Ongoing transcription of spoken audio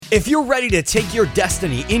If you're ready to take your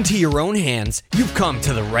destiny into your own hands, you've come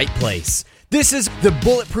to the right place. This is The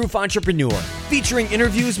Bulletproof Entrepreneur, featuring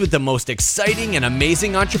interviews with the most exciting and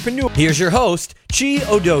amazing entrepreneurs. Here's your host, Chi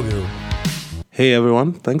Odogu. Hey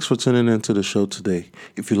everyone, thanks for tuning into the show today.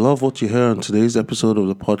 If you love what you hear on today's episode of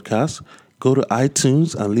the podcast, go to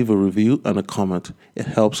iTunes and leave a review and a comment. It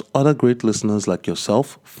helps other great listeners like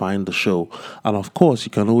yourself find the show. And of course, you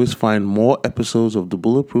can always find more episodes of the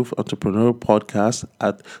Bulletproof Entrepreneur podcast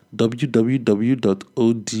at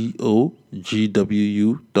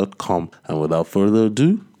www.odogwu.com. And without further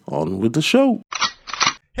ado, on with the show.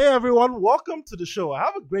 Hey everyone, welcome to the show. I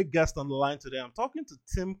have a great guest on the line today. I'm talking to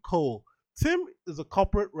Tim Cole. Tim is a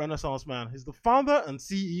corporate renaissance man. He's the founder and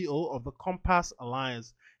CEO of the Compass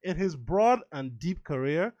Alliance. In his broad and deep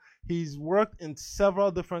career, he's worked in several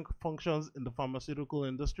different functions in the pharmaceutical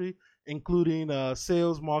industry, including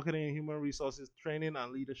sales, marketing, human resources, training,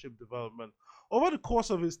 and leadership development. Over the course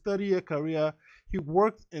of his 30-year career, he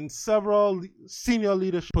worked in several senior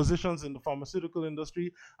leadership positions in the pharmaceutical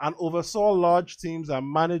industry and oversaw large teams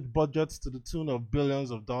and managed budgets to the tune of billions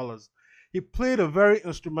of dollars. He played a very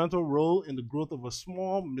instrumental role in the growth of a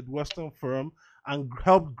small Midwestern firm and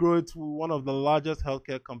helped grow it to one of the largest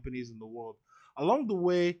healthcare companies in the world. Along the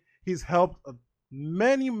way, he's helped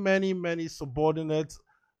many subordinates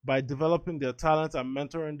by developing their talents and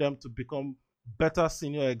mentoring them to become better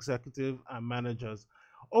senior executives and managers.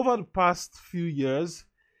 Over the past few years,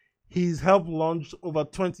 he's helped launch over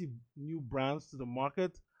 20 new brands to the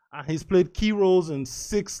market, and he's played key roles in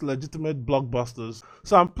 6 legitimate blockbusters.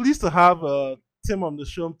 So I'm pleased to have Tim on the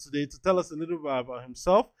show today to tell us a little bit about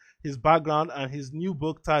himself, his background, and his new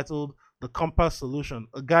book titled The Compass Solution,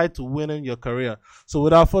 A Guide to Winning Your Career. So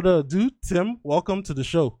without further ado, Tim, welcome to the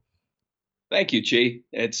show. Thank you, Chi.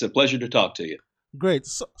 It's a pleasure to talk to you. Great.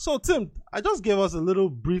 So Tim, I just gave us a little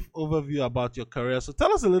brief overview about your career. So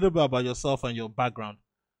tell us a little bit about yourself and your background.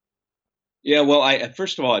 Yeah, well,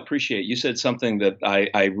 first of all, I appreciate you said something that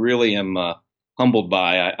I really am humbled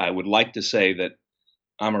by. I would like to say that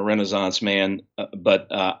I'm a Renaissance man, but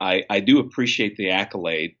I do appreciate the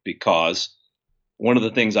accolade, because one of the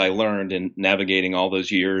things I learned in navigating all those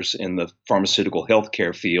years in the pharmaceutical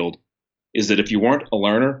healthcare field is that if you weren't a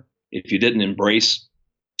learner, if you didn't embrace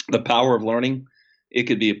the power of learning, it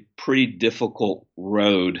could be a pretty difficult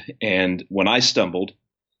road. And when I stumbled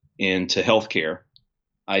into healthcare,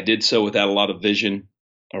 I did so without a lot of vision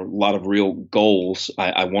or a lot of real goals.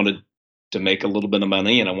 I wanted to make a little bit of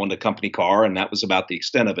money and I wanted a company car, and that was about the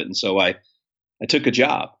extent of it. And so I took a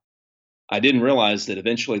job. I didn't realize that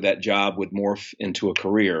eventually that job would morph into a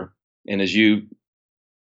career. And as you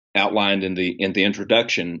outlined in the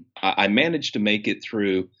introduction, I managed to make it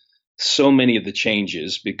through so many of the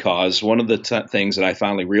changes, because one of the things that I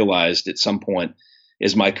finally realized at some point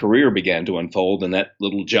as my career began to unfold and that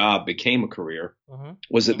little job became a career,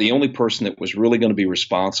 was that the only person that was really going to be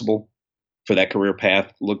responsible for that career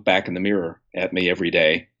path looked back in the mirror at me every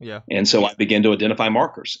day. Yeah. And so I began to identify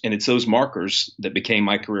markers. And it's those markers that became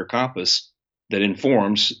my career compass that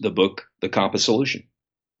informs the book, The Compass Solution.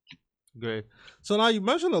 Great. So now you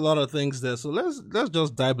mentioned a lot of things there. So let's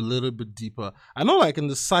just dive a little bit deeper. I know, like in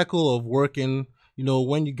the cycle of working,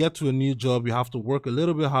 when you get to a new job, you have to work a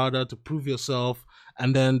little bit harder to prove yourself,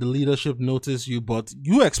 and then the leadership notice you. But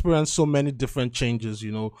you experience so many different changes,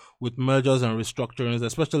 with mergers and restructurings,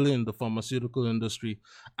 especially in the pharmaceutical industry.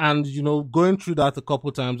 And, going through that a couple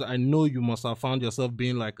of times, I know you must have found yourself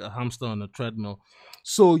being like a hamster on a treadmill.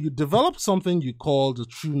 So you developed something you call the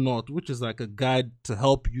True North, which is like a guide to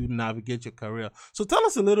help you navigate your career. So tell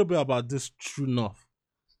us a little bit about this True North.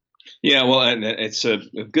 Yeah, well, and it's a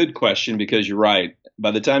good question, because you're right.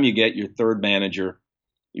 By the time you get your third manager,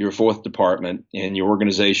 your fourth department, and your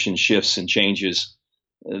organization shifts and changes,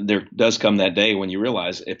 there does come that day when you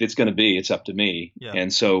realize if it's going to be, it's up to me. Yeah.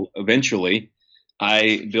 And so eventually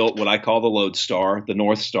I built what I call the Lodestar, the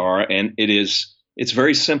North Star, and it's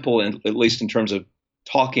very simple, at least in terms of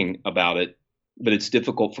talking about it, but it's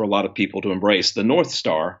difficult for a lot of people to embrace. The North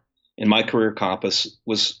Star in my career compass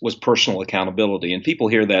was personal accountability. And people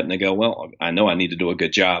hear that and they go, well, I know I need to do a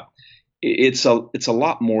good job. It's a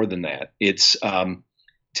lot more than that. It's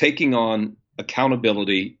taking on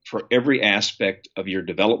accountability for every aspect of your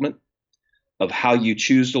development, of how you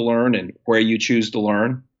choose to learn and where you choose to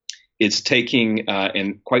learn. It's taking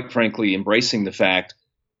and quite frankly, embracing the fact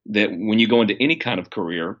that when you go into any kind of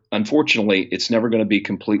career, unfortunately, it's never going to be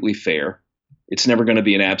completely fair. It's never going to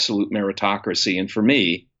be an absolute meritocracy. And for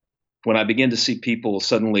me, when I began to see people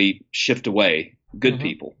suddenly shift away, good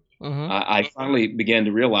people, I finally began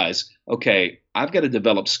to realize, okay, I've got to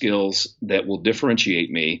develop skills that will differentiate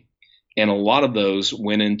me And a lot of those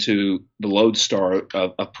went into the lodestar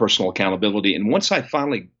of personal accountability. And once I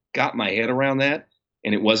finally got my head around that,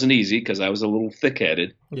 and it wasn't easy because I was a little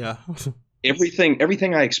thick-headed. Yeah.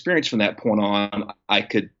 everything I experienced from that point on, I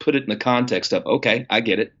could put it in the context of, okay, I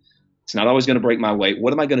get it. It's not always going to break my way.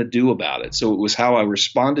 What am I going to do about it? So it was how I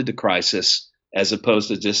responded to crisis as opposed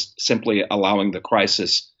to just simply allowing the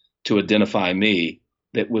crisis to identify me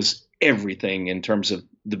that was everything in terms of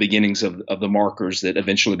the beginnings of the markers that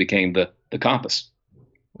eventually became the compass.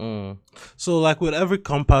 So like with every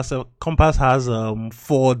compass, a compass has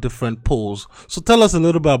 4 different poles. So tell us a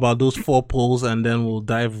little bit about those 4 poles, and then we'll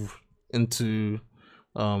dive into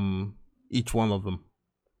each one of them.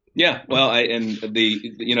 Yeah, well,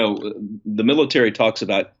 the military talks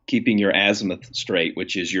about keeping your azimuth straight,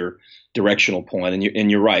 which is your directional point,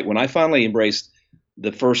 and you're right. When I finally embraced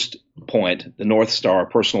the first point, the North Star,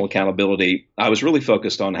 personal accountability, I was really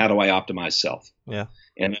focused on how do I optimize self. Yeah.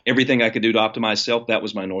 And everything I could do to optimize self, that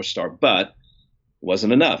was my North Star. But it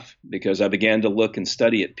wasn't enough, because I began to look and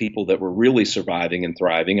study at people that were really surviving and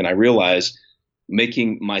thriving. And I realized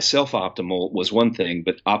making myself optimal was one thing,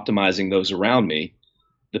 but optimizing those around me,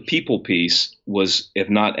 the people piece was, if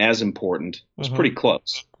not as important, was pretty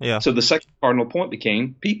close. Yeah. So the second cardinal point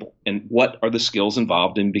became people, and what are the skills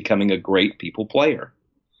involved in becoming a great people player?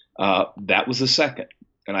 That was the second.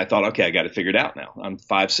 And I thought, okay, I got it figured out now. I'm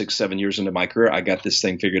 5, 6, 7 years into my career. I got this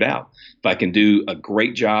thing figured out. If I can do a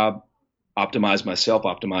great job, optimize myself,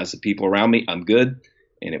 optimize the people around me, I'm good.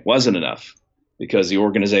 And it wasn't enough, because the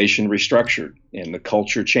organization restructured and the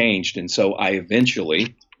culture changed. And so I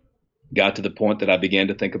eventually got to the point that I began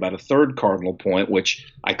to think about a third cardinal point, which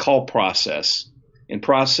I call process. And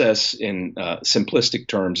process in simplistic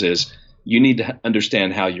terms is you need to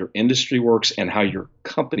understand how your industry works and how your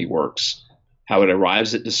company works, how it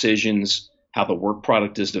arrives at decisions, how the work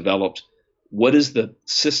product is developed. What is the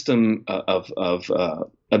system of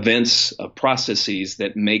events, of processes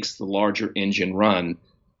that makes the larger engine run?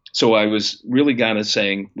 So I was really kind of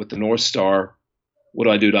saying, with the North Star, what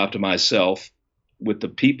do I do to optimize self? With the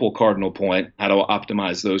people cardinal point, how do I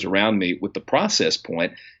optimize those around me? With the process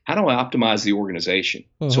point, how do I optimize the organization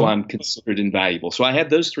so I'm considered invaluable? So I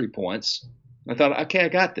had those 3 points. I thought, okay, I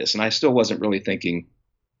got this. And I still wasn't really thinking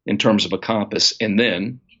in terms of a compass. And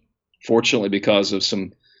then, fortunately, because of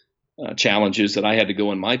some challenges that I had to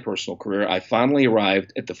go in my personal career, I finally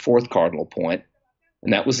arrived at the 4th cardinal point,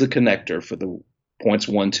 and that was the connector for the points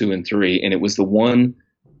 1, 2, and 3. And it was the one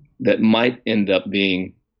that might end up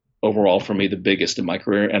being overall for me the biggest in my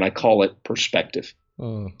career, and I call it perspective.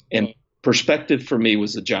 And perspective for me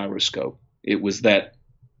was the gyroscope. It was that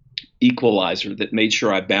equalizer that made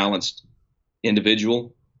sure I balanced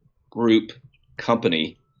individual, group,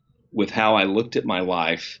 company with how I looked at my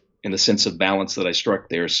life and the sense of balance that I struck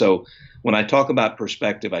there. So when I talk about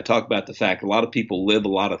perspective, I talk about the fact a lot of people live a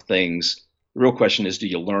lot of things. The real question is, do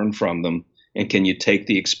you learn from them? And can you take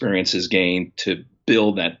the experiences gained to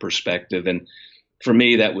build that perspective? And for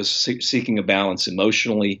me, that was seeking a balance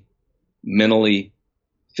emotionally, mentally,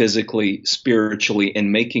 physically, spiritually,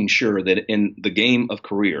 and making sure that in the game of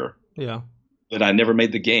career, that I never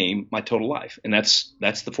made the game my total life. And that's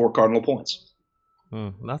the 4 cardinal points.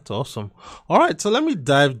 That's awesome. All right, so let me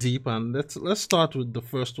dive deep, and let's start with the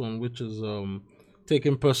first one, which is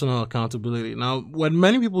taking personal accountability. Now, when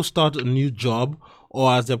many people start a new job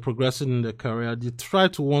or as they're progressing in their career, they try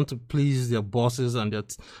to want to please their bosses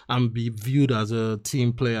and be viewed as a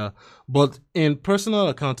team player. But in personal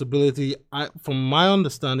accountability, from my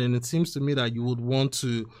understanding, it seems to me that you would want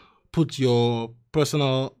to put your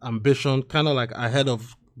personal ambition kind of like ahead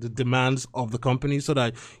of the demands of the company, so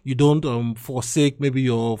that you don't forsake maybe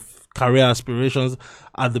your career aspirations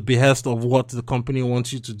at the behest of what the company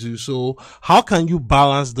wants you to do. So how can you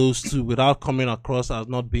balance those two without coming across as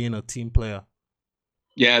not being a team player?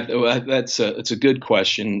 Yeah, it's a good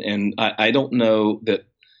question. And I don't know that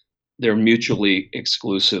they're mutually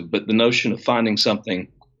exclusive, but the notion of finding something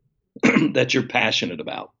that you're passionate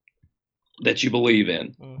about, that you believe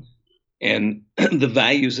in, and the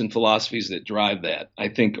values and philosophies that drive that, I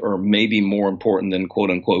think, are maybe more important than,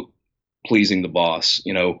 quote unquote, pleasing the boss.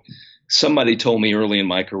 Somebody told me early in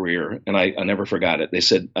my career, and I never forgot it. They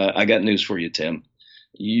said, I got news for you, Tim.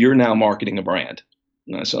 You're now marketing a brand.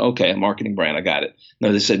 And I said, okay, a marketing brand. I got it.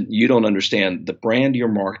 No, they said, you don't understand. The brand you're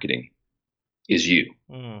marketing is you.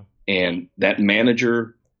 And that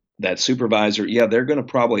manager, that supervisor, they're going to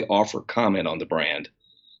probably offer comment on the brand.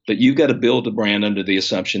 But you've got to build a brand under the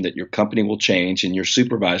assumption that your company will change and your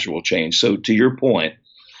supervisor will change. So to your point,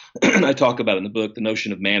 I talk about in the book, the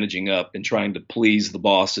notion of managing up and trying to please the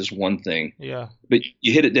boss is one thing. Yeah. But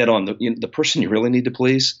you hit it dead on. The person you really need to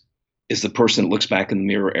please is the person that looks back in the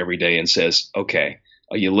mirror every day and says, okay,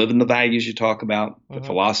 are you living the values you talk about, the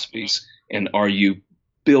philosophies, and are you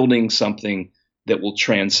building something that will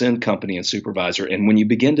transcend company and supervisor? And when you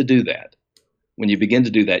begin to do that,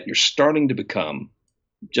 you're starting to become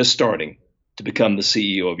the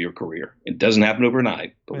CEO of your career. It doesn't happen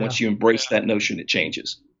overnight, but once you embrace that notion, it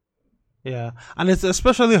changes. Yeah, and it's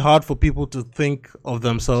especially hard for people to think of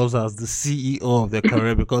themselves as the CEO of their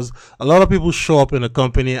career, because a lot of people show up in a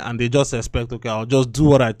company and they just expect, okay, I'll just do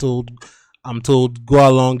what I'm told, go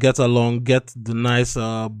along, get the nice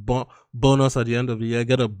bonus at the end of the year,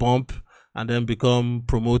 get a bump, and then become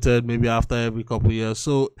promoted maybe after every couple of years.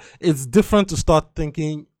 So it's different to start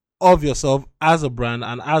thinking of yourself as a brand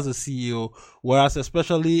and as a CEO, whereas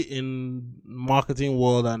especially in marketing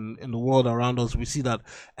world and in the world around us, we see that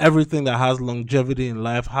everything that has longevity in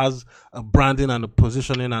life has a branding and a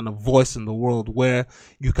positioning and a voice in the world, where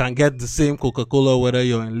you can get the same Coca-Cola whether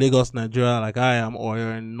you're in Lagos, Nigeria like I am, or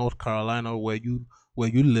you're in North Carolina where you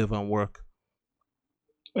live and work.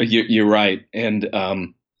 You're right. And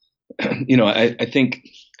I think,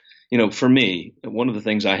 for me, one of the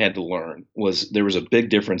things I had to learn was there was a big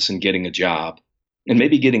difference in getting a job and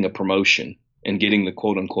maybe getting a promotion and getting the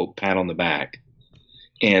quote unquote pat on the back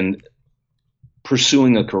and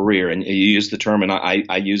pursuing a career. And you use the term, and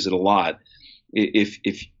I use it a lot.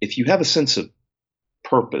 If you have a sense of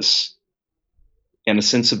purpose and a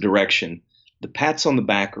sense of direction, the pats on the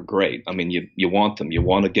back are great. I mean, you want them. You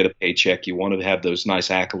want to get a paycheck. You want to have those nice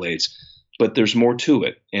accolades. But there's more to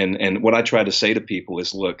it. And what I try to say to people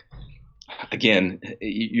is, look, again,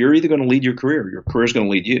 you're either going to lead your career, or your career is going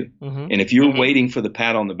to lead you. And if you're waiting for the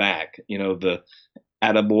pat on the back, the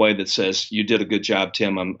attaboy that says, you did a good job,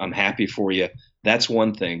 Tim, I'm happy for you, that's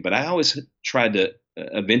one thing. But I always tried to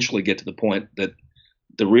eventually get to the point that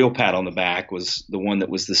the real pat on the back was the one that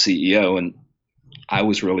was the CEO, and I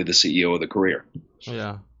was really the CEO of the career.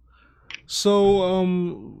 Yeah.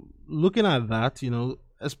 So looking at that,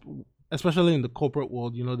 especially in the corporate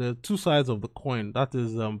world, there are two sides of the coin. That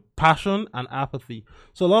is passion and apathy.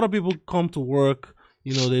 So a lot of people come to work,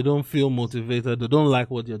 they don't feel motivated. They don't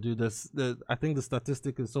like what they do. I think the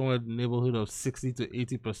statistic is somewhere in the neighborhood of 60 to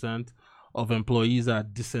 80% of employees are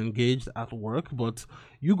disengaged at work. But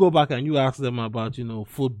you go back and you ask them about,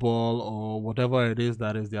 football or whatever it is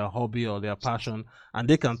that is their hobby or their passion, and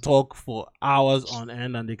they can talk for hours on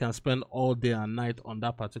end and they can spend all day and night on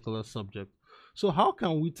that particular subject. So how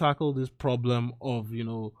can we tackle this problem of,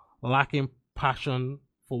 lacking passion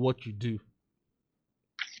for what you do?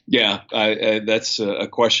 Yeah, that's a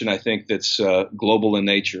question I think that's global in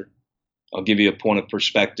nature. I'll give you a point of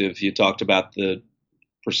perspective. You talked about the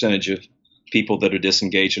percentage of people that are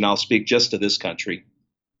disengaged, and I'll speak just to this country,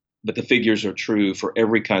 but the figures are true for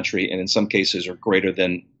every country, and in some cases are greater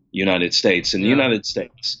than United States. In the United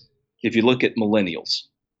States, if you look at millennials,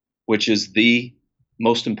 which is the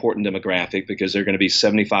most important demographic because they're going to be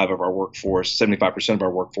 75% of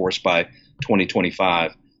our workforce by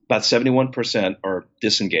 2025. About 71% are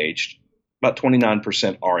disengaged. About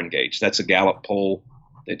 29% are engaged. That's a Gallup poll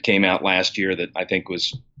that came out last year that I think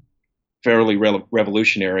was fairly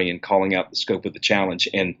revolutionary in calling out the scope of the challenge.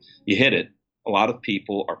 And you hit it. A lot of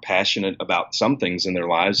people are passionate about some things in their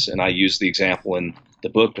lives. And I use the example in the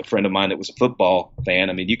book, a friend of mine that was a football fan.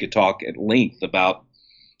 I mean, you could talk at length about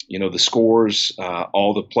the scores,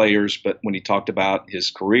 all the players, but when he talked about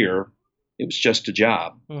his career, it was just a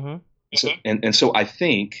job. So I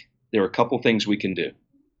think there are a couple things we can do.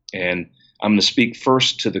 And I'm going to speak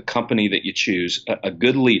first to the company that you choose. A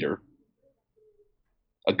good leader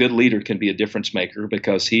can be a difference maker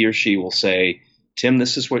because he or she will say, Tim,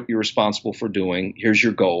 this is what you're responsible for doing. Here's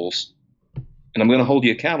your goals. And I'm going to hold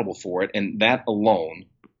you accountable for it. And that alone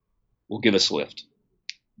will give us lift.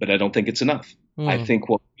 But I don't think it's enough. I think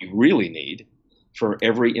what we really need for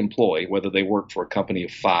every employee, whether they work for a company of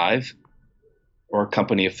 5 or a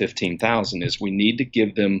company of 15,000, is we need to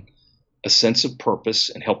give them a sense of purpose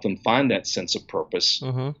and help them find that sense of purpose,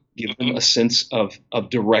 give them a sense of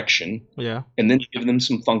direction, and then give them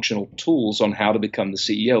some functional tools on how to become the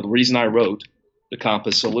CEO. The reason I wrote the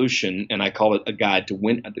Compass Solution, and I call it a guide to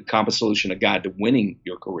winning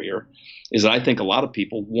your career, is that I think a lot of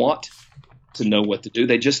people want to know what to do.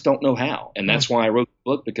 They just don't know how. And that's why I wrote the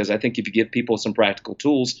book, because I think if you give people some practical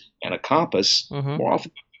tools and a compass, more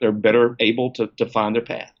often they're better able to find their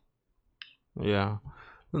path. Yeah.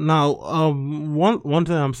 Now, one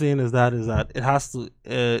thing I'm seeing is that it has to,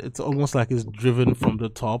 it's almost like it's driven from the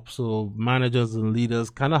top. So managers and leaders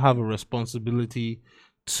kind of have a responsibility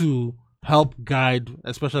to help guide,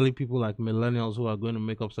 especially people like millennials who are going to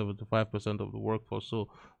make up 75% of the workforce. So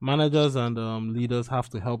managers and leaders have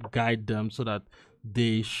to help guide them so that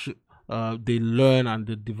they they learn and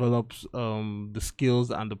they develop the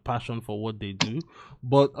skills and the passion for what they do.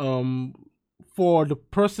 But for the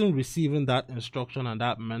person receiving that instruction and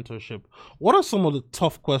that mentorship, what are some of the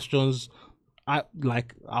tough questions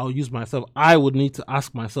I'll use myself, I would need to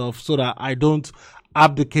ask myself so that I don't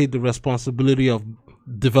abdicate the responsibility of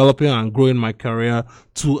developing and growing my career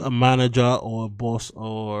to a manager or a boss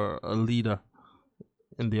or a leader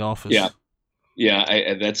in the office?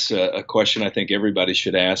 Yeah, that's a question I think everybody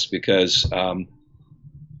should ask, because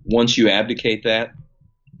once you abdicate that,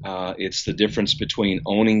 it's the difference between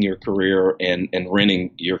owning your career and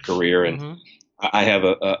renting your career. And I have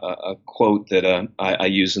a quote that I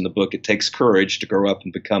use in the book. It takes courage to grow up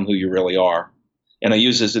and become who you really are. And I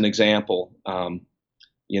use as an example,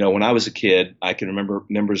 when I was a kid, I can remember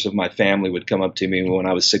members of my family would come up to me when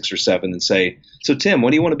I was 6 or 7 and say, "So Tim,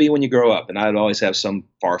 what do you want to be when you grow up?" And I'd always have some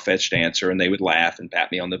far-fetched answer, and they would laugh and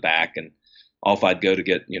pat me on the back, and off I'd go to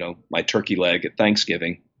get, my turkey leg at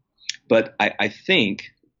Thanksgiving. But I think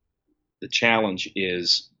the challenge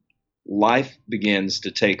is life begins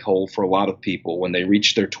to take hold for a lot of people when they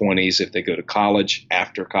reach their 20s, if they go to college,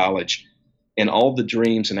 after college, and all the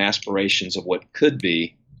dreams and aspirations of what could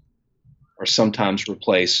be are sometimes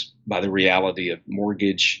replaced by the reality of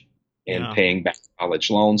mortgage and paying back college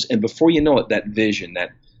loans. And before you know it, that vision, that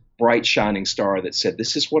bright shining star that said,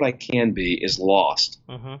 "This is what I can be," is lost.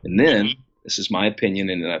 And then, this is my opinion,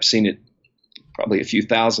 and I've seen it probably a few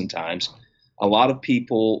thousand times, a lot of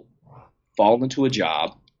people fall into a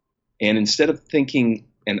job, and instead of thinking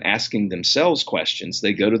and asking themselves questions,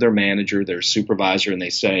 they go to their manager, their supervisor, and they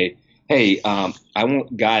say, "Hey, I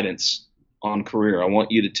want guidance on career. I want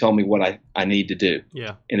you to tell me what I need to do."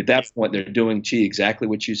 Yeah. And at that point, they're doing, exactly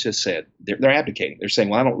what you just said. They're abdicating. They're saying,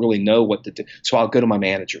 "Well, I don't really know what to do, so I'll go to my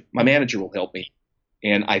manager. My manager will help me."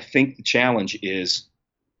 And I think the challenge is,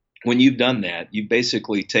 when you've done that, you've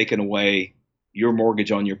basically taken away your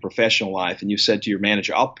mortgage on your professional life, and you've said to your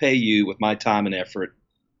manager, "I'll pay you with my time and effort,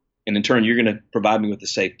 and in turn, you're going to provide me with a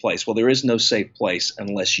safe place." Well, there is no safe place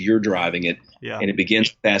unless you're driving it. And it begins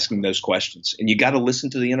with asking those questions. And you got to listen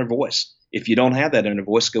to the inner voice. If you don't have that inner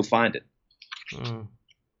voice, go find it.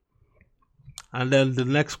 And then the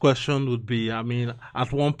next question would be,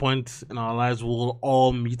 at one point in our lives, we'll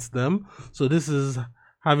all meet them. So this is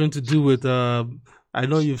having to do with, I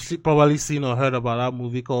know you've probably seen or heard about that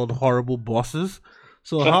movie called Horrible Bosses.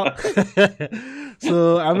 So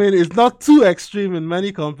it's not too extreme in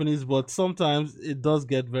many companies, but sometimes it does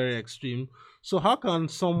get very extreme. So how can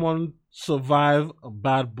someone survive a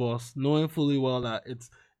bad boss, knowing fully well that it's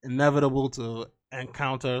inevitable to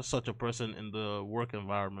encounter such a person in the work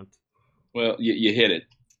environment? Well, you hit it,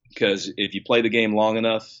 because if you play the game long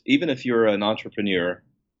enough, even if you're an entrepreneur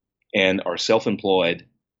and are self-employed,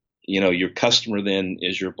 your customer then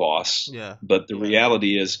is your boss. Yeah. But the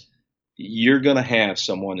reality is, you're going to have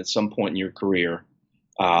someone at some point in your career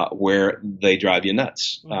where they drive you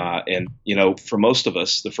nuts. And for most of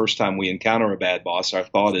us, the first time we encounter a bad boss, our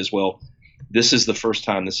thought is, well, this is the first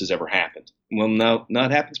time this has ever happened. Well, no,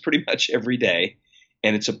 it happens pretty much every day,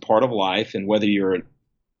 and it's a part of life. And whether you're an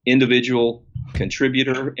individual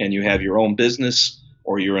contributor and you have your own business,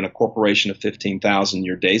 or you're in a corporation of 15,000,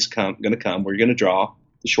 your day's going to come where you're going to draw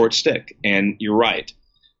the short stick. And you're right.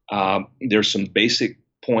 There's some basic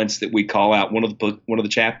points that we call out. One of the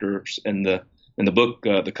chapters in the book,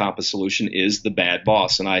 The Compass Solution, is the bad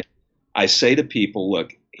boss. And I say to people,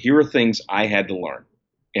 look, here are things I had to learn.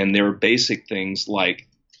 And there are basic things like,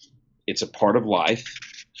 it's a part of life.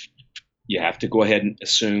 You have to go ahead and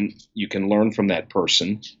assume you can learn from that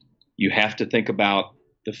person. You have to think about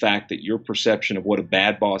the fact that your perception of what a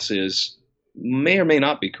bad boss is may or may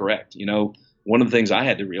not be correct. One of the things I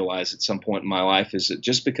had to realize at some point in my life is that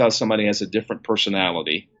just because somebody has a different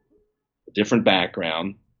personality, a different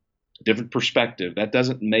background, a different perspective, that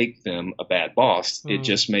doesn't make them a bad boss. It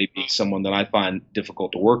just may be someone that I find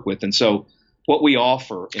difficult to work with. And so what we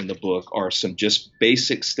offer in the book are some just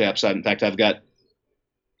basic steps. In fact, I've got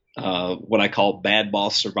what I call bad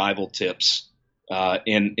boss survival tips.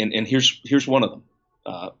 And here's one of them.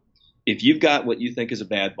 If you've got what you think is a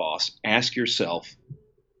bad boss, ask yourself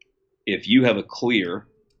if you have a clear,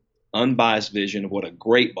 unbiased vision of what a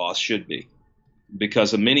great boss should be.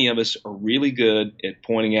 Because many of us are really good at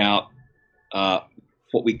pointing out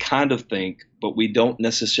what we kind of think, but we don't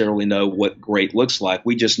necessarily know what great looks like.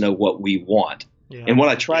 We just know what we want. Yeah. And what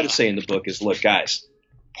I try to say in the book is, look, guys,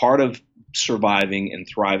 part of surviving and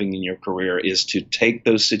thriving in your career is to take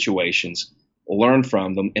those situations, learn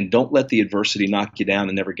from them, and don't let the adversity knock you down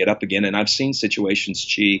and never get up again. And I've seen situations,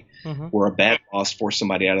 where a bad boss forced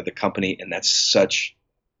somebody out of the company, and that's such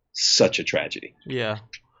a tragedy. Yeah.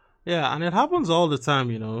 Yeah, and it happens all the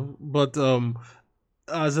time, But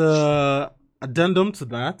as a addendum to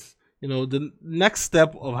that, the next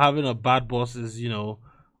step of having a bad boss is,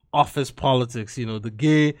 office politics.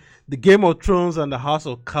 The Game of Thrones and the House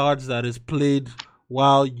of Cards that is played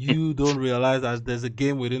while you don't realize that there's a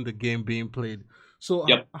game within the game being played. So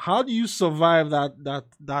Yep. how do you survive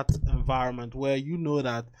that environment where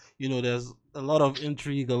that there's a lot of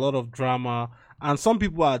intrigue, a lot of drama, and some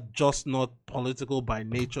people are just not political by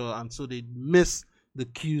nature, and so they miss the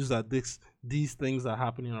cues that these things are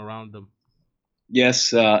happening around them.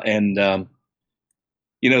 Yes, and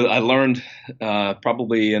I learned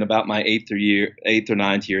probably in about my eighth or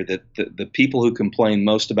ninth year, that the people who complain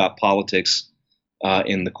most about politics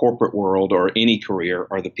in the corporate world or any career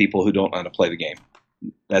are the people who don't know how to play the game.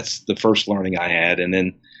 That's the first learning I had, and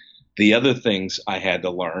then the other things I had to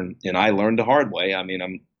learn, and I learned the hard way. I mean,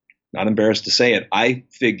 I'm not embarrassed to say it. I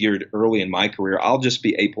figured early in my career, I'll just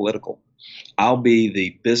be apolitical. I'll be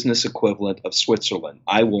the business equivalent of Switzerland.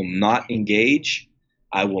 I will not engage.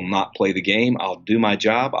 I will not play the game. I'll do my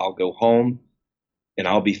job. I'll go home and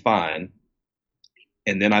I'll be fine.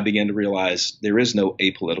 And then I began to realize there is no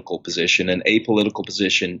apolitical position. An apolitical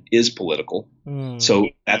position is political. So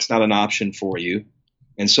that's not an option for you.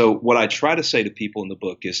 And so what I try to say to people in the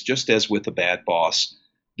book is, just as with a bad boss,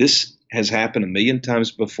 this has happened a million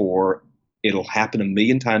times before. It'll happen a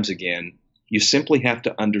million times again. You simply have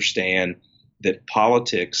to understand that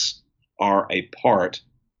politics are a part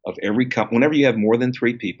of every company. Whenever you have more than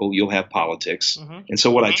 3 people, you'll have politics. And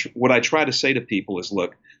so what I try to say to people is,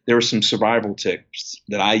 look, there are some survival tips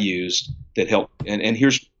that I used that help. And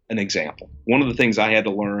here's an example. One of the things I had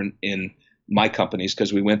to learn in my companies,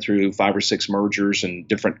 because we went through 5 or 6 mergers and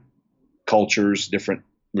different cultures, different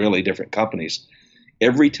companies.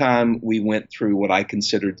 Every time we went through what I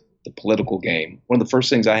considered the political game, one of the first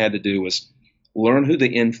things I had to do was learn who the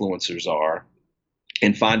influencers are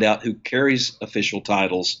and find out who carries official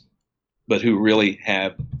titles, but who really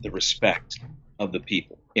have the respect of the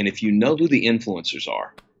people. And if you know who the influencers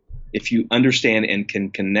are, if you understand and can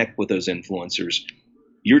connect with those influencers,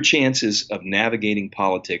 your chances of navigating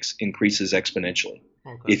politics increases exponentially.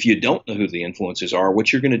 Okay. If you don't know who the influencers are,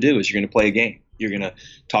 what you're going to do is you're going to play a game. You're going to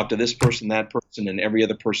talk to this person, that person, and every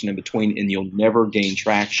other person in between, and you'll never gain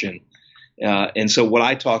traction. And so what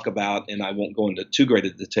I talk about, and I won't go into too great a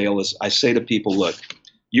detail, is I say to people, look,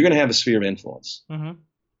 you're going to have a sphere of influence.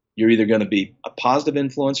 You're either going to be a positive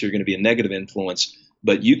influence or you're going to be a negative influence,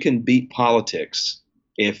 but you can beat politics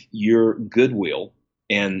if your goodwill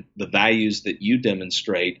and the values that you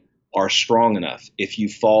demonstrate are strong enough. If you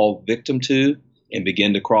fall victim to and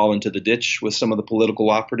begin to crawl into the ditch with some of the political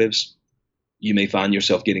operatives, you may find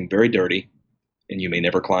yourself getting very dirty and you may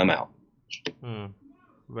never climb out.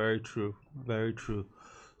 Very true. Very true.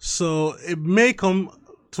 So it may come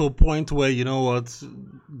to a point where,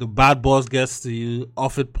 the bad boss gets to you,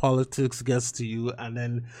 office politics gets to you, and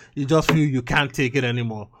then you just feel you can't take it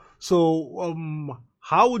anymore. So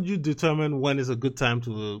how would you determine when is a good time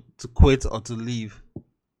to quit or to leave?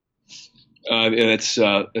 It's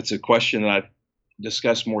a question that I've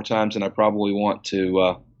discussed more times than I probably want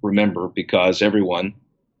to remember, because everyone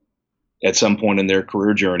at some point in their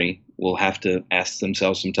career journey will have to ask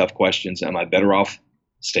themselves some tough questions. Am I better off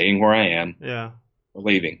staying where I am or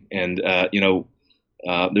leaving? And,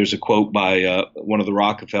 there's a quote by one of the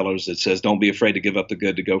Rockefellers that says, don't be afraid to give up the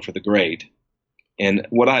good to go for the great. And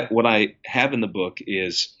what I have in the book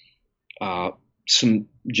is some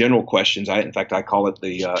general questions. In fact, I call it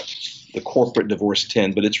the corporate divorce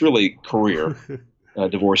 10, but it's really career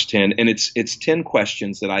divorce 10. And it's 10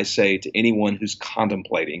 questions that I say to anyone who's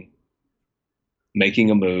contemplating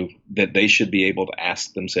making a move that they should be able to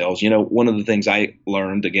ask themselves. One of the things I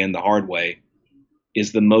learned, again, the hard way,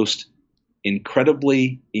 is the most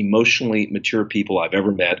incredibly emotionally mature people I've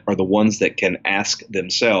ever met are the ones that can ask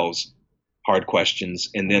themselves hard questions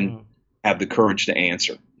and then have the courage to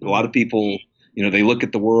answer. A lot of people, they look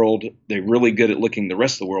at the world, they're really good at looking at the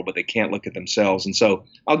rest of the world, but they can't look at themselves. And so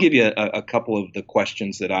I'll give you a couple of the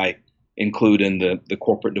questions that I include in the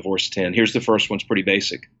corporate divorce 10. Here's the first one's pretty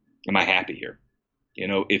basic. Am I happy here?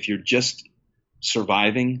 If you're just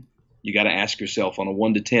surviving, you got to ask yourself on a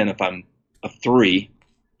 1 to 10, if I'm a 3,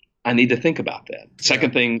 I need to think about that.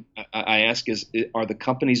 Second thing I ask is, are the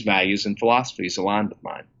company's values and philosophies aligned with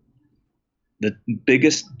mine? The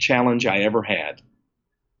biggest challenge I ever had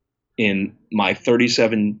in my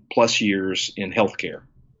 37 plus years in healthcare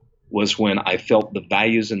was when I felt the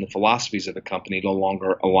values and the philosophies of the company no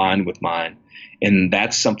longer aligned with mine. And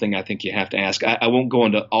that's something I think you have to ask. I won't go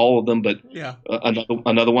into all of them, but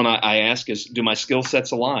another one I ask is, do my skill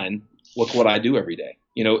sets align look what I do every day.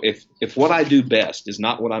 If what I do best is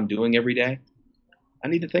not what I'm doing every day, I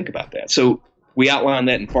need to think about that. So we outline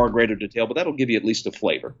that in far greater detail, but that'll give you at least a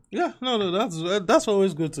flavor. Yeah, no, that's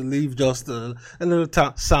always good to leave just a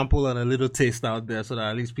little sample and a little taste out there so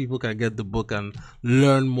that at least people can get the book and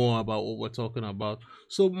learn more about what we're talking about.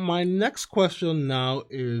 So my next question now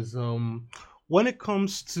is when it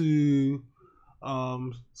comes to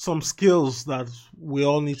some skills that we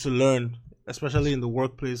all need to learn, especially in the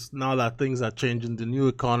workplace, now that things are changing, the new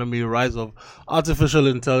economy, rise of artificial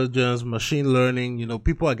intelligence, machine learning,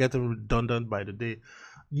 people are getting redundant by the day.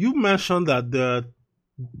 You mentioned that there are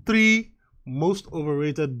 3 most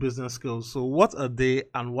overrated business skills. So what are they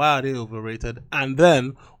and why are they overrated? And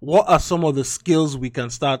then what are some of the skills we can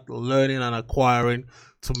start learning and acquiring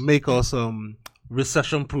to make us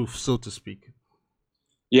recession proof, so to speak?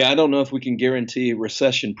 Yeah, I don't know if we can guarantee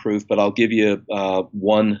recession proof, but I'll give you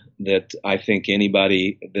one that I think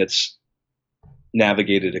anybody that's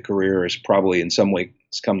navigated a career is probably in some way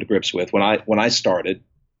come to grips with. When I started,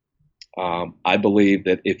 I believe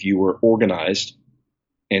that if you were organized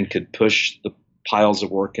and could push the piles of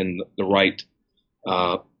work in the right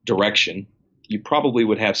direction, you probably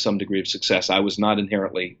would have some degree of success. I was not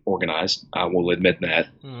inherently organized, I will admit that.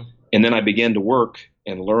 And then I began to work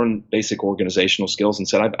and learn basic organizational skills and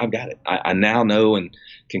said, I've got it. I now know and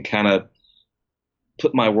can kind of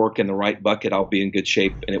put my work in the right bucket. I'll be in good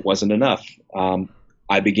shape. And it wasn't enough.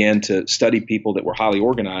 I began to study people that were highly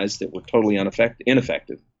organized that were totally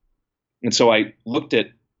ineffective. And so I looked at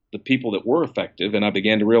the people that were effective and I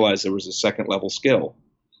began to realize there was a second level skill.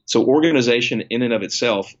 So organization in and of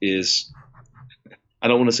itself is, I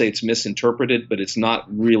don't want to say it's misinterpreted, but it's not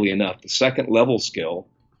really enough. The second level skill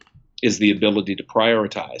is the ability to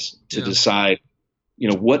prioritize, to decide,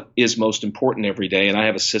 what is most important every day. And I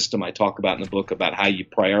have a system I talk about in the book about how you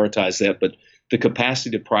prioritize that. But the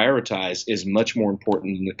capacity to prioritize is much more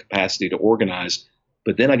important than the capacity to organize.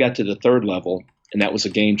 But then I got to the third level, and that was a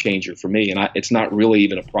game changer for me. And it's not really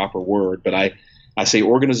even a proper word, but I say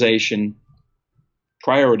organization,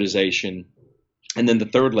 prioritization, and then the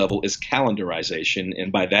third level is calendarization.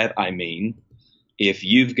 And by that, I mean, if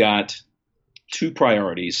you've got 2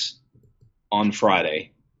 priorities on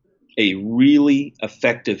Friday, a really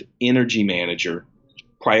effective energy manager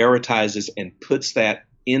prioritizes and puts that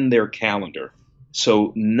in their calendar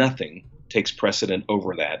so nothing takes precedent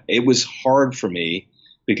over that. It was hard for me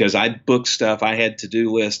because I booked stuff, I had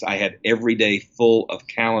to-do lists, I had every day full of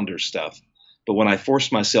calendar stuff. But when I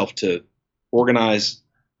forced myself to organize,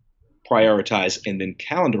 prioritize, and then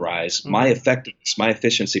calendarize, my effectiveness, my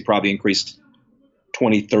efficiency probably increased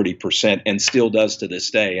 20, 30% and still does to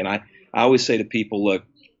this day. And I always say to people, look,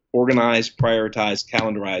 organize, prioritize,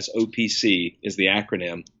 calendarize, OPC is the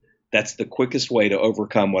acronym. That's the quickest way to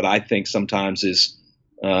overcome what I think sometimes is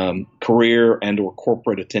career and or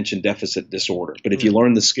corporate attention deficit disorder. But if you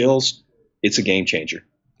learn the skills, it's a game changer.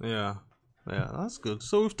 Yeah, that's good.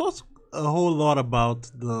 So we've talked a whole lot about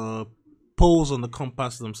the poles on the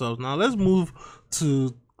compass themselves. Now let's move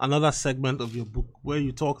to another segment of your book where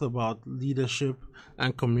you talked about leadership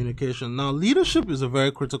and communication. Now, leadership is a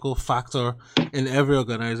very critical factor in every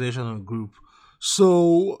organization and group.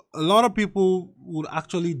 So a lot of people would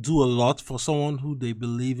actually do a lot for someone who they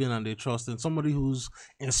believe in and they trust in, somebody who's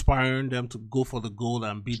inspiring them to go for the goal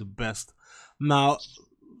and be the best. Now,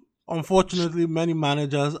 unfortunately, many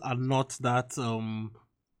managers are not that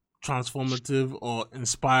transformative or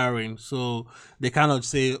inspiring, so they cannot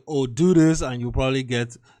say, oh, do this and you'll probably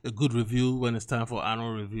get a good review when it's time for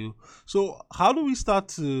annual review. So how do we start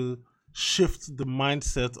to shift the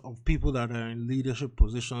mindset of people that are in leadership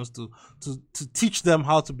positions to teach them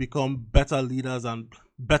how to become better leaders and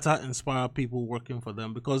better inspire people working for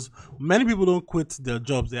them? Because many people don't quit their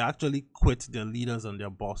jobs, they actually quit their leaders and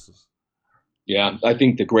their bosses. Yeah, I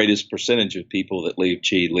think the greatest percentage of people that leave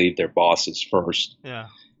Chi leave their bosses first. Yeah.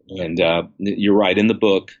 And you're right. In the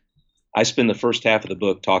book, I spend the first half of the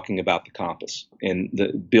book talking about the compass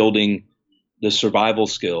and building the survival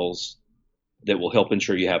skills that will help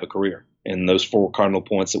ensure you have a career. And those 4 cardinal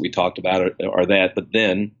points that we talked about are that. But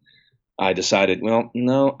then I decided, well,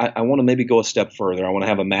 no, I want to maybe go a step further. I want to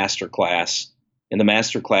have a master class. And the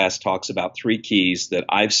master class talks about 3 keys that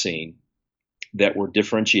I've seen that were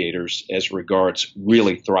differentiators as regards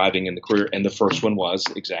really thriving in the career. And the first one was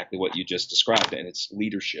exactly what you just described, and it's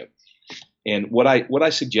leadership. And what I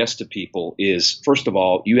suggest to people is, first of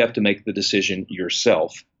all, you have to make the decision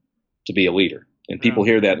yourself to be a leader. And people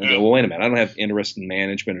hear that and go, well, wait a minute, I don't have interest in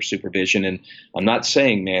management or supervision. And I'm not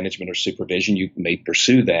saying management or supervision, you may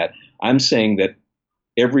pursue that. I'm saying that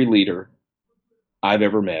every leader I've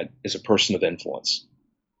ever met is a person of influence.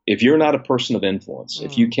 If you're not a person of influence,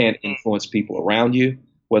 if you can't influence people around you,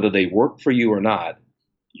 whether they work for you or not,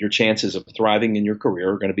 your chances of thriving in your career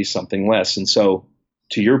are going to be something less. And so,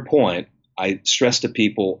 to your point, I stress to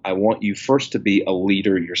people, I want you first to be a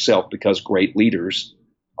leader yourself, because great leaders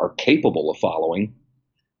are capable of following.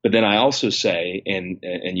 But then I also say, and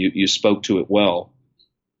you spoke to it well,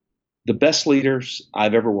 the best leaders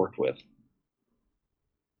I've ever worked with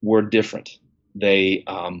were different.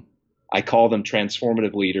 I call them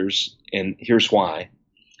transformative leaders, and here's why.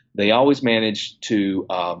 They always managed to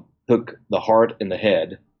hook the heart and the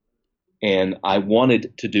head, and I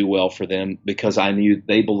wanted to do well for them because I knew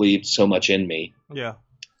they believed so much in me. Yeah.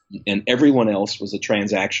 And everyone else was a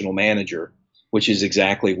transactional manager, which is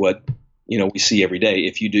exactly what we see every day.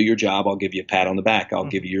 If you do your job, I'll give you a pat on the back. I'll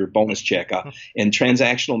give you your bonus check. And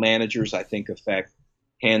transactional managers, I think, affect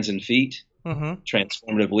hands and feet. Mm-hmm.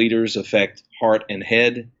 Transformative leaders affect heart and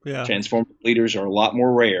head. Yeah. Transformative leaders are a lot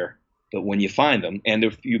more rare, but when you find them, and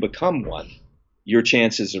if you become one, your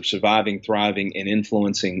chances of surviving, thriving, and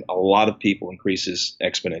influencing a lot of people increases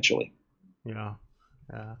exponentially. Yeah.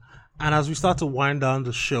 And as we start to wind down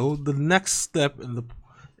the show, the next step in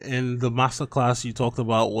the masterclass you talked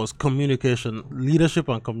about was communication. Leadership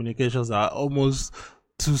and communications are almost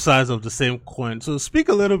two sides of the same coin. So speak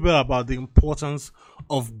a little bit about the importance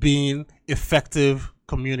of being effective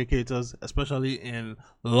communicators, especially in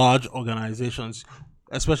large organizations,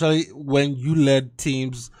 especially when you led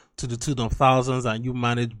teams to the tune of thousands and you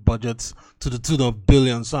manage budgets to the tune of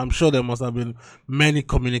billions. So I'm sure there must have been many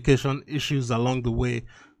communication issues along the way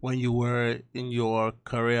when you were in your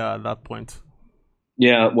career at that point.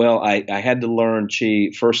 Yeah, well, I had to learn,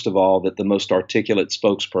 Chi, first of all, that the most articulate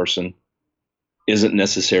spokesperson isn't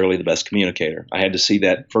necessarily the best communicator. I had to see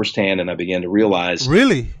that firsthand, and I began to realize.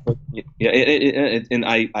 Really? Yeah, and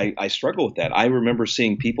I struggle with that. I remember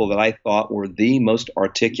seeing people that I thought were the most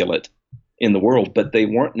articulate in the world, but they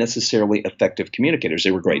weren't necessarily effective communicators. They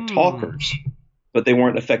were great talkers, but they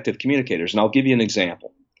weren't effective communicators. And I'll give you an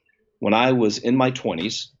example. When I was in my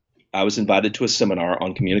 20s, I was invited to a seminar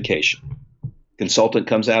on communication. Consultant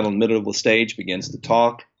comes out on the middle of the stage, begins to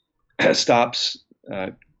talk, stops,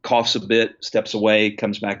 coughs a bit, steps away,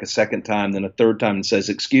 comes back a second time, then a third time and says,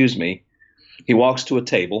 "Excuse me." He walks to a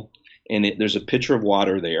table, and there's a pitcher of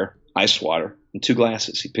water there, ice water, and 2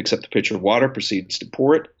 glasses. He picks up the pitcher of water, proceeds to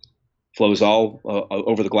pour it, flows all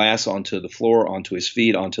over the glass onto the floor, onto his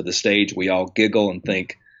feet, onto the stage. We all giggle and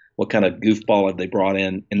think, what kind of goofball have they brought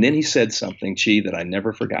in? And then he said something, Chi, that I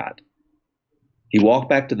never forgot. He walked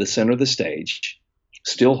back to the center of the stage,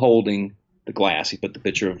 still holding the glass. He put the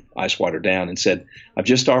pitcher of ice water down and said, "I've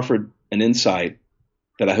just offered an insight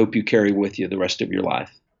that I hope you carry with you the rest of your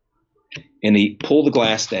life." And he pulled the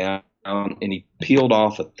glass down and he peeled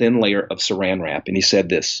off a thin layer of saran wrap. And he said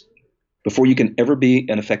this: before you can ever be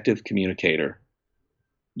an effective communicator,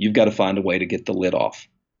 you've got to find a way to get the lid off.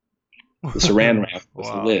 The saran wrap was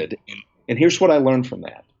the lid. And here's what I learned from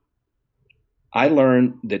that. I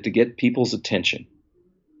learned that to get people's attention,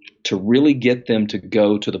 to really get them to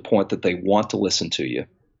go to the point that they want to listen to you,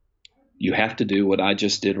 you have to do what I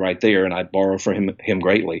just did right there, and I borrow from him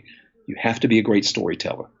greatly. You have to be a great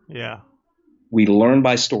storyteller. Yeah. We learn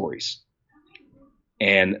by stories.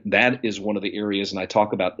 And that is one of the areas, and I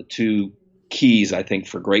talk about the 2 keys, I think,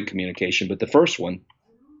 for great communication. But the first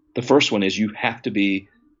one is you have to be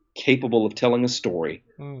capable of telling a story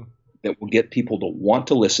that will get people to want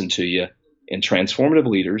to listen to you. And transformative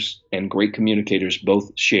leaders and great communicators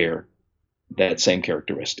both share that same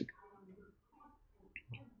characteristic.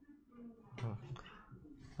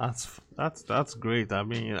 That's great. I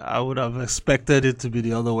mean, I would have expected it to be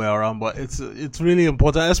the other way around, but it's really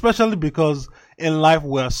important, especially because in life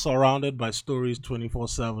we're surrounded by stories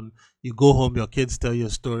 24/7. You go home, your kids tell you a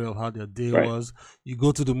story of how their day was. You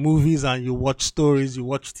go to the movies and you watch stories. You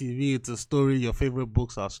watch TV, it's a story. Your favorite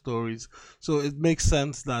books are stories. So it makes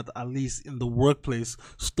sense that at least in the workplace,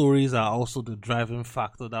 stories are also the driving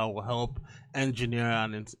factor that will help engineer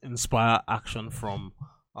and inspire action from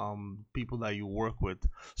people that you work with.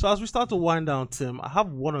 So as we start to wind down, Tim, I have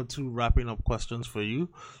 1 or 2 wrapping up questions for you.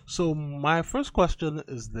 So my first question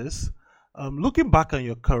is this: looking back on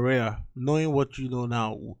your career, knowing what you know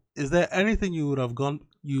now, is there anything you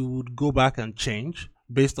would go back and change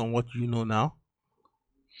based on what you know now?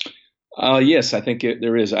 Yes, I think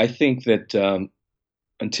there is. I think that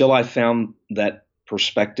until I found that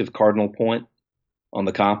perspective cardinal point on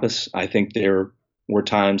the compass, I think there were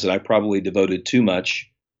times that I probably devoted too much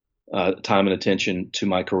time and attention to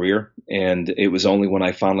my career. And it was only when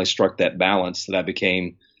I finally struck that balance that I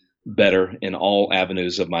became better in all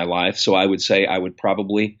avenues of my life. So I would say I would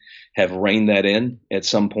probably have reined that in at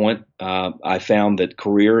some point. I found that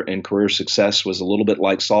career and career success was a little bit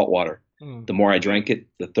like salt water. The more I drank it,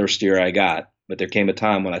 the thirstier I got. But there came a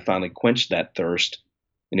time when I finally quenched that thirst,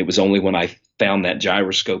 and it was only when I found that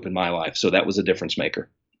gyroscope in my life. So that was a difference maker.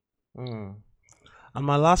 And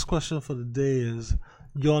my last question for the day is,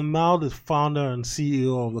 you're now the founder and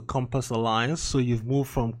CEO of the Compass Alliance. So you've moved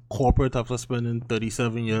from corporate after spending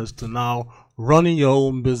 37 years to now running your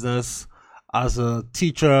own business as a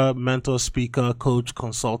teacher, mentor, speaker, coach,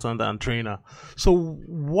 consultant, and trainer. So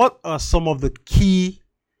what are some of the key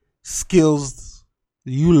skills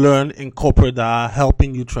you learn in corporate that are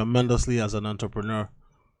helping you tremendously as an entrepreneur?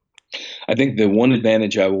 I think the one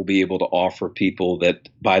advantage I will be able to offer people that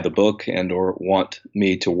buy the book and or want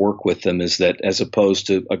me to work with them is that, as opposed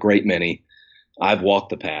to a great many, I've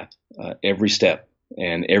walked the path, every step,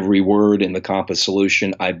 and every word in the Compass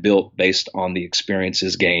solution I built based on the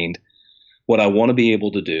experiences gained. What I want to be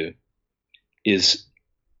able to do is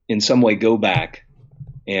in some way go back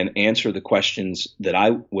and answer the questions that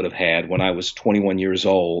I would have had when I was 21 years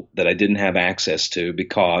old that I didn't have access to,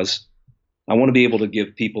 because I want to be able to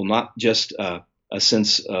give people not just a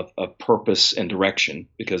sense of purpose and direction,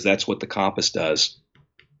 because that's what the Compass does.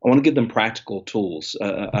 I want to give them practical tools,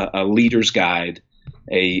 a leader's guide,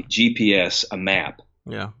 a GPS, a map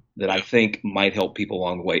that I think might help people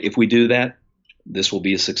along the way. If we do that, this will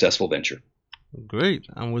be a successful venture. Great.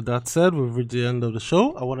 And with that said, we've reached the end of the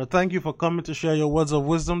show. I want to thank you for coming to share your words of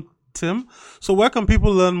wisdom, Tim. So where can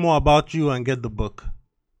people learn more about you and get the book?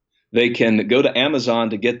 They can go to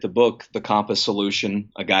Amazon to get the book, The Compass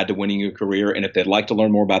Solution, A Guide to Winning Your Career. And if they'd like to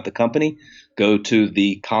learn more about the company, go to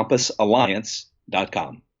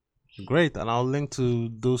thecompassalliance.com. Great. And I'll link to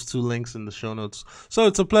those two links in the show notes. So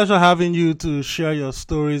it's a pleasure having you to share your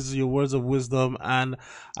stories, your words of wisdom. And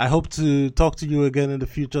I hope to talk to you again in the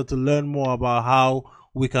future to learn more about how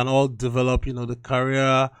we can all develop, the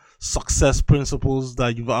career success principles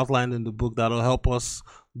that you've outlined in the book that'll help us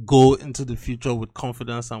go into the future with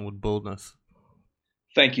confidence and with boldness.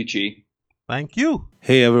 Thank you, Chi. Thank you.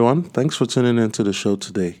 Hey everyone, thanks for tuning into the show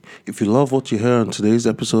today. If you love what you hear on today's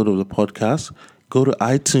episode of the podcast, go to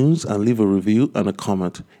iTunes and leave a review and a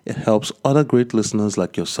comment. It helps other great listeners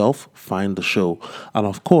like yourself find the show. And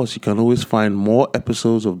of course, you can always find more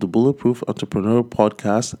episodes of the Bulletproof Entrepreneur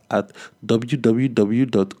Podcast at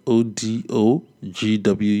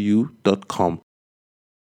www.odogwu.com.